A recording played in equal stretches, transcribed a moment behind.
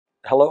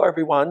Hello,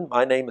 everyone.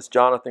 My name is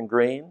Jonathan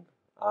Green.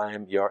 I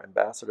am your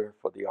ambassador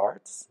for the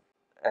arts.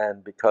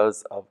 And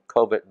because of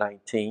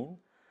COVID-19,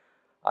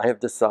 I have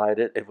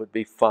decided it would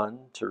be fun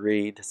to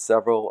read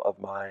several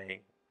of my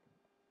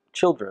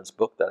children's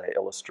book that I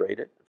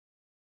illustrated.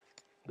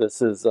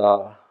 This is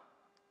a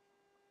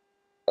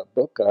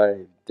book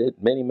I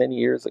did many, many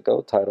years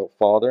ago titled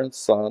Father and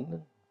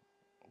Son.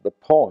 The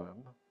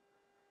poem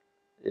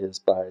is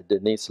by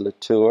Denise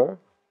Latour,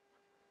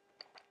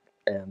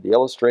 and the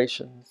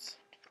illustrations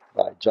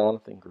by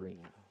Jonathan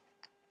Green.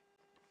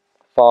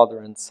 Father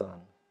and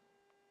Son.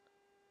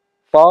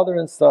 Father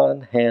and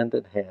son, hand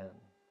in hand,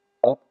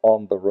 up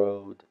on the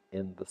road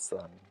in the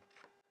sun.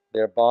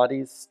 Their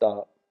bodies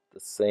stop the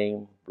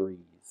same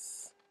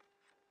breeze.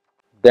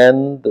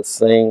 Then the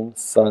same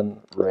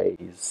sun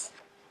rays,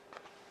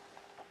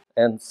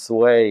 and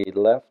sway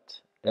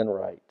left and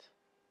right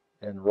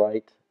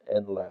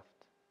and left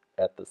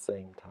at the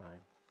same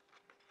time.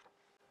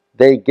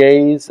 They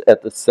gaze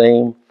at the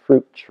same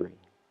fruit tree,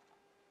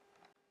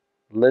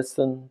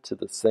 listen to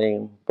the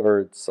same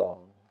bird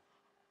song,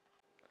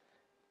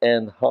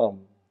 and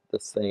hum the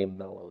same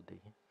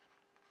melody.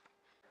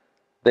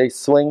 They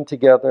swing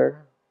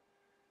together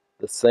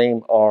the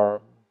same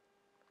arm,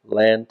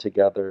 land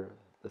together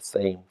the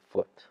same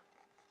foot,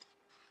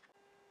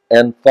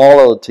 and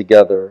follow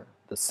together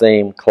the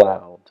same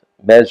cloud,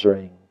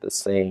 measuring the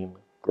same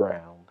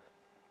ground.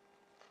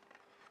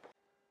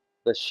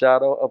 The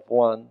shadow of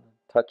one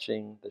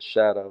touching the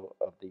shadow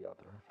of the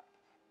other.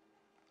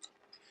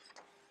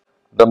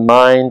 The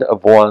mind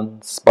of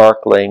one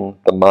sparkling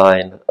the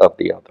mind of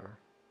the other.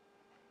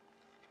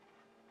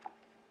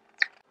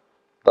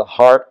 The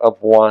heart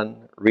of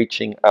one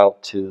reaching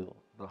out to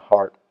the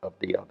heart of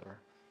the other.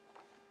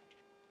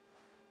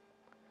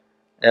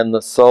 And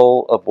the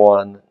soul of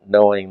one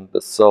knowing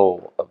the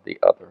soul of the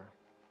other.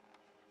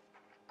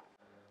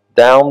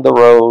 Down the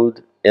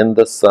road in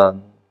the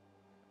sun,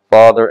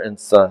 father and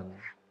son,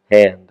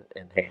 hand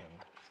in hand.